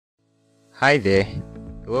Hi there,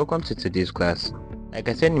 welcome to today's class. Like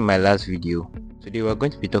I said in my last video, today we're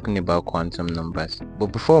going to be talking about quantum numbers. But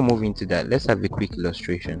before we move into that, let's have a quick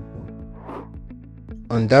illustration.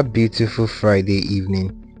 On that beautiful Friday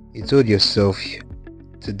evening, you told yourself,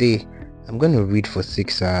 today I'm going to read for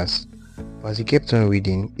 6 hours. But as you kept on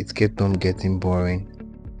reading, it kept on getting boring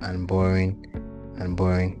and boring and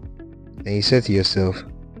boring. Then you said to yourself,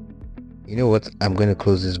 you know what, I'm going to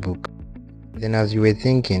close this book. Then as you were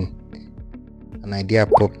thinking, an idea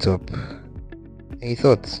popped up and you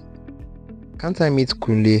thought, can't I meet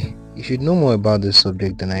Kunle? You should know more about this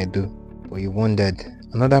subject than I do. But you wondered,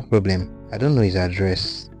 another problem, I don't know his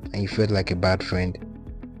address, and you felt like a bad friend.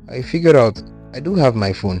 I figured out, I do have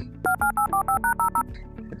my phone.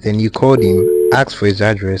 Then you called him, asked for his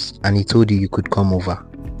address, and he told you could come over.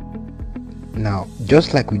 Now,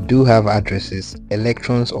 just like we do have addresses,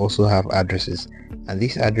 electrons also have addresses, and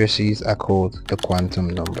these addresses are called the quantum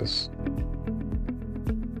numbers.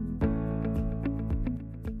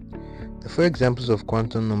 The four examples of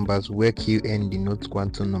quantum numbers where Qn denotes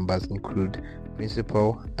quantum numbers include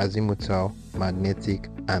principal, azimuthal, magnetic,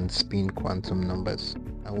 and spin quantum numbers.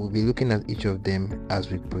 And we'll be looking at each of them as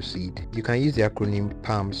we proceed. You can use the acronym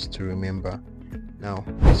PAMS to remember. Now,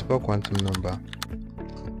 principal quantum number.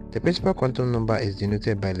 The principal quantum number is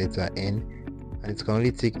denoted by letter N, and it can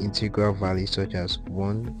only take integral values such as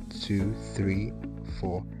 1, 2, 3,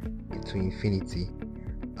 4 into infinity,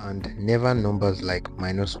 and never numbers like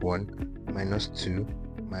 -1, -2,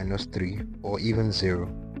 -3, or even 0.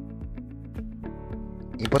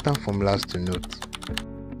 Important formulas to note.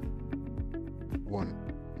 1.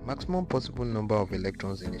 The maximum possible number of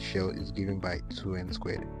electrons in a shell is given by 2n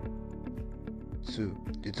squared. 2.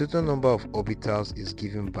 The total number of orbitals is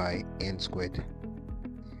given by n squared.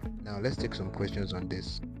 Now let's take some questions on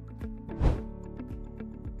this.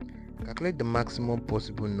 Calculate the maximum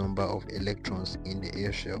possible number of electrons in the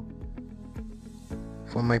air shell.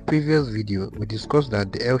 For my previous video, we discussed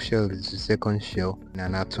that the air shell is the second shell in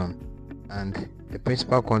an atom, and the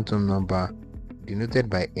principal quantum number, denoted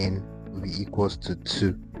by n, will be equals to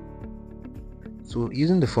 2. So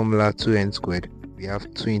using the formula 2n squared, we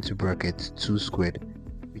have 2 into brackets 2 squared,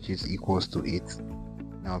 which is equals to 8.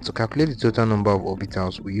 Now to calculate the total number of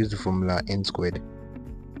orbitals, we use the formula n squared,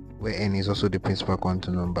 where n is also the principal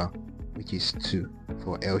quantum number, which is 2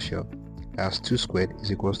 for L shell. As 2 squared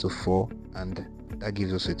is equals to 4, and that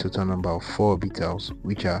gives us a total number of 4 orbitals,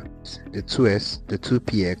 which are the 2s, the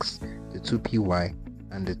 2px, the 2py,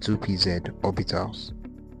 and the 2pz orbitals.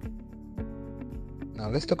 Now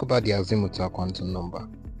let's talk about the azimuthal quantum number.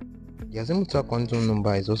 The azimuthal quantum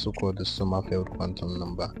number is also called the Sommerfeld quantum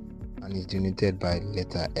number and is denoted by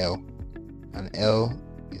letter L, and L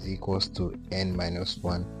is equals to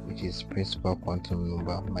n-1, which is principal quantum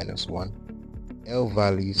number minus 1. L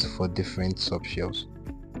values for different subshells.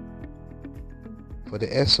 For the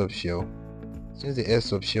S subshell, since the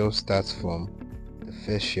S subshell starts from the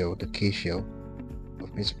first shell, the K shell,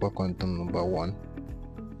 of principal quantum number 1,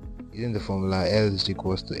 using the formula L is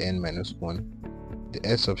equals to n-1, the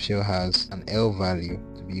S subshell has an L value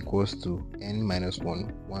to be equals to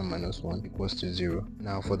n-1, 1 minus 1 equals to 0.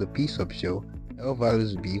 Now for the P subshell, L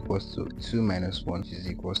values will be equals to 2 minus 1, which is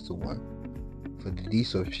equals to 1. For the D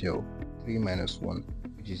subshell, 3 minus 1,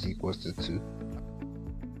 which is equals to 2.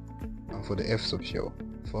 And for the F subshell,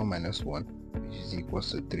 4 minus 1, which is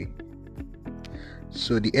equals to 3.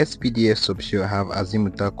 So the SPDF subshell have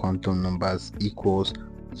azimuthal quantum numbers equals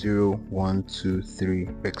 0, 1, 2, 3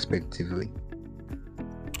 respectively.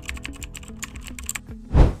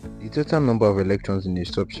 The total number of electrons in a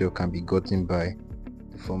subshell can be gotten by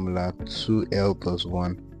the formula 2l plus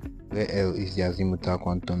 1, where L is the azimuthal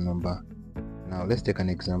quantum number. Now let's take an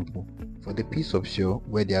example. For the P subshell,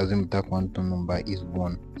 where the azimuthal quantum number is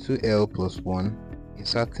 1, 2l plus 1,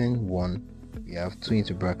 inserting 1, we have 2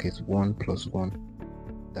 into brackets 1 plus 1,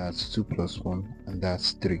 that's 2 plus 1, and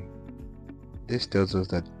that's 3. This tells us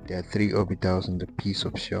that there are 3 orbitals in the P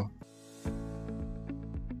subshell.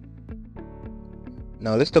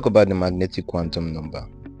 Now let's talk about the magnetic quantum number.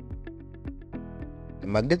 The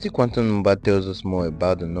magnetic quantum number tells us more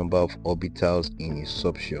about the number of orbitals in a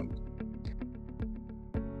subshell.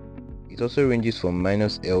 It also ranges from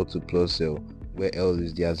 -L to +L, where L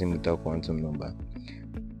is the azimuthal quantum number.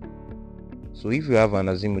 So if you have an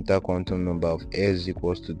azimuthal quantum number of L is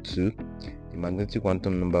equals to 2, the magnetic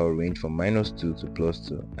quantum number will range from -2 to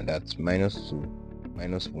 +2, and that's -2,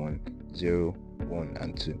 -1, 0, 1,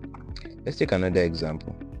 and 2. Let's take another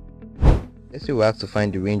example. Let's say we have to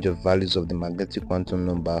find the range of values of the magnetic quantum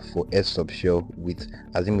number for S subshell with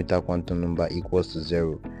azimuthal quantum number equals to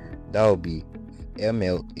 0. That will be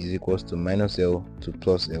ml is equals to -L to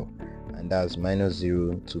 +L, and that's minus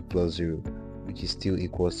 0 to plus 0, which is still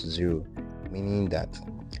equals to 0, meaning that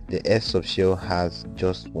the S subshell has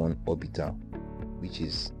just one orbital, which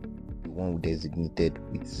is the one we designated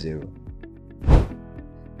with 0.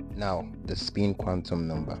 Now, the spin quantum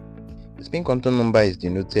number. The spin quantum number is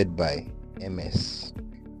denoted by ms,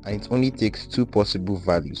 and it only takes two possible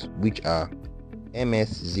values, which are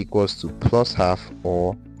ms is equals to plus half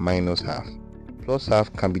or minus half. Plus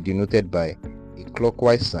half can be denoted by a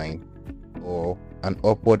clockwise sign or an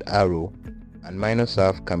upward arrow, and minus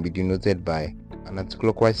half can be denoted by an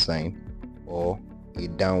anticlockwise sign or a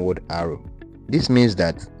downward arrow. This means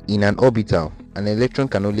that in an orbital, an electron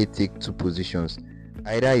can only take two positions,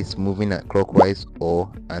 either it's moving clockwise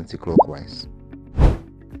or anti-clockwise.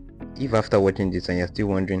 If after watching this and you're still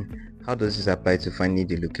wondering how does this apply to finding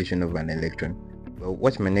the location of an electron, well,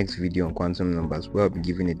 watch my next video on quantum numbers, where I'll be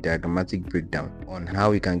giving a diagrammatic breakdown on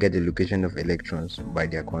how we can get the location of electrons by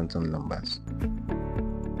their quantum numbers.